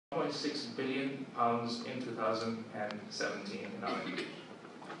$4.6 billion in 2017 in R&D.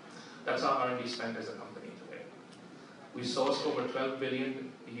 That's our R&D spend as a company today. We source over 12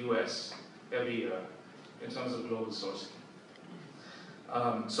 billion US every year in terms of global sourcing.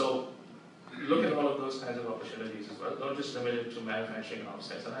 So look at all of those kinds of opportunities as well. Don't just limit it to manufacturing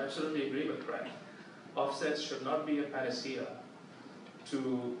offsets. And I absolutely agree with Brad. Offsets should not be a panacea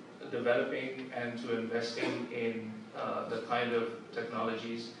to developing and to investing in the kind of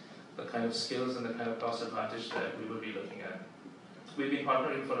technologies, the kind of skills, and the kind of cost advantage that we will be looking at. We've been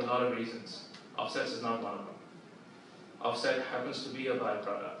partnering for a lot of reasons. Offsets is not one of them. Offset happens to be a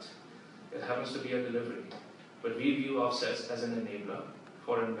byproduct. It happens to be a delivery. But we view offsets as an enabler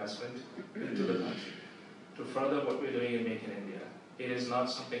for investment into the country to further what we're doing in Make in India. It is not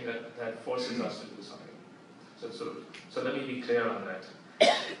something that forces us to do something. So let me be clear on that.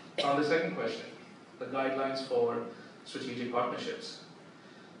 On the second question, the guidelines for strategic partnerships.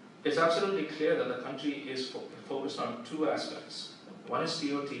 It's absolutely clear that the country is focused on two aspects. One is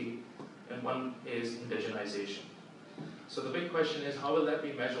TOT and one is indigenization. So the big question is, how will that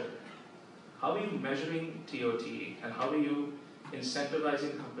be measured? How are you measuring TOT and how are you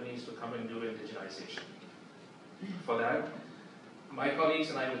incentivizing companies to come and do indigenization? For that, my colleagues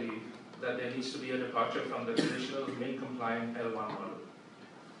and I believe that there needs to be a departure from the traditional MIN-compliant L1 model.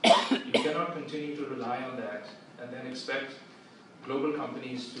 You cannot continue to rely on that and then expect global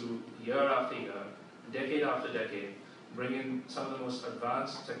companies to, year after year, decade after decade, bring in some of the most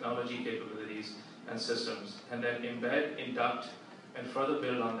advanced technology capabilities and systems, and then embed, induct, and further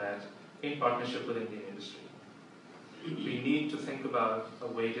build on that in partnership with Indian industry. We need to think about a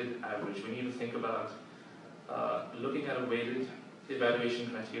weighted average. We need to think about looking at a weighted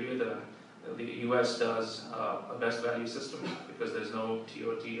evaluation criteria. The US does a best value system because there's no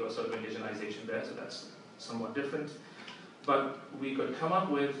TOT or sort of indigenization there, so that's somewhat different. But we could come up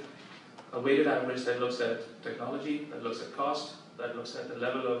with a weighted average that looks at technology, that looks at cost, that looks at the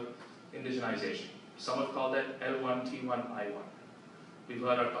level of indigenization. Some have called that L1, T1, I1. We've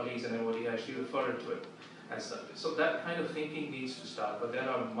heard our colleagues in MOD actually refer to it as such. So that kind of thinking needs to start, but there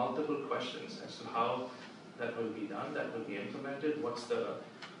are multiple questions as to how that will be done, that will be implemented, what's the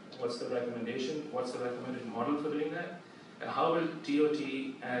recommendation, what's the recommended model for doing that, and how will TOT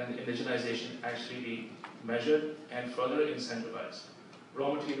and indigenization actually be measured and further incentivized.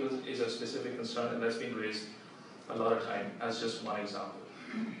 Raw materials is a specific concern, and that's been raised a lot of time as just one example.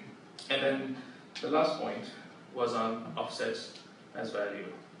 And then the last point was on offsets as value.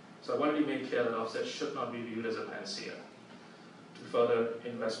 So I want to be made clear that offsets should not be viewed as a panacea to further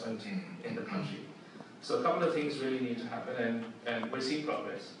investment in the country. So a couple of things really need to happen, and we're seeing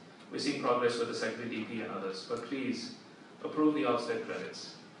progress. We're seeing progress with the Secretary DP and others, but please approve the offset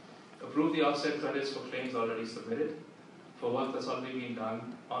credits. Approve the offset credits for claims already submitted, for work that's already been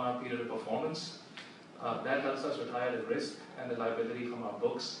done on our period of performance. That helps us retire the risk and the liability from our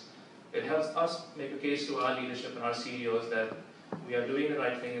books. It helps us make a case to our leadership and our CEOs that we are doing the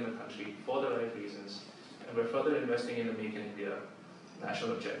right thing in the country for the right reasons, and we're further investing in the Make in India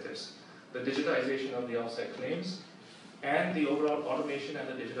national objectives. The digitization of the offset claims and the overall automation and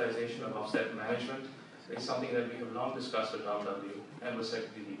the digitization of offset management is something that we have long discussed with RW and with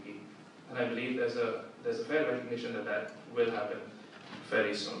Secretary DP. And I believe there's a fair recognition that that will happen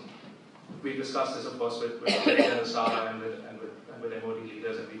very soon. We discussed this, of course, with SARA and with MOD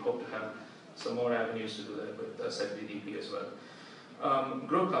leaders, and we hope to have some more avenues to do that with Secretary DP as well.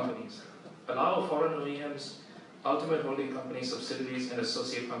 Group companies. Allow foreign OEMs, ultimate holding companies, subsidiaries, and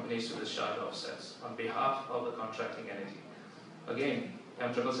associate companies to discharge offsets on behalf of the contracting entity. Again,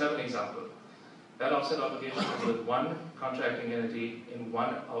 M777 example. That offset obligation is with one contracting entity in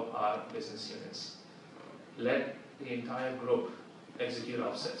one of our business units. Let the entire group execute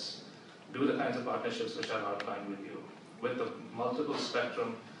offsets. Do the kinds of partnerships which I've outlined with you, with the multiple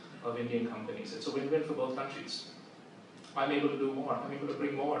spectrum of Indian companies. It's a win-win for both countries. I'm able to do more. I'm able to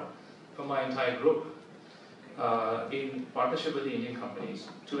bring more from my entire group in partnership with the Indian companies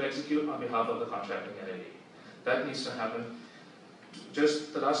to execute on behalf of the contracting entity. That needs to happen.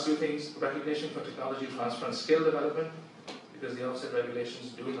 Just the last two things, recognition for technology transfer and skill development, because the offset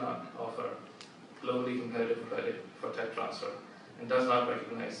regulations do not offer globally competitive credit for tech transfer and does not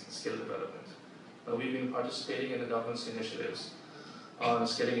recognize skill development. We've been participating in the government's initiatives on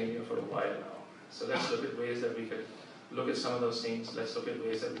skilling India for a while now. So let's look at ways that we could look at some of those things. Let's look at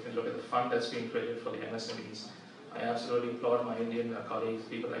ways that we can look at the fund that's being created for the MSMEs. I absolutely applaud my Indian colleagues,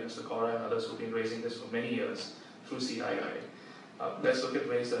 people like Mr. Kora and others who've been raising this for many years through CII. Let's look at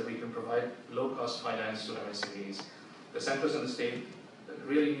ways that we can provide low-cost finance to MSMEs. The centers in the state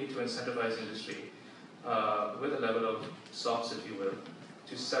really need to incentivize industry with a level of SOX, if you will,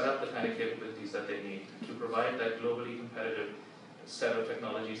 to set up the kind of capabilities that they need to provide that globally competitive set of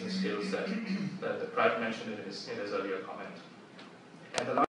technologies and skills that Pratt mentioned in his earlier comment. And the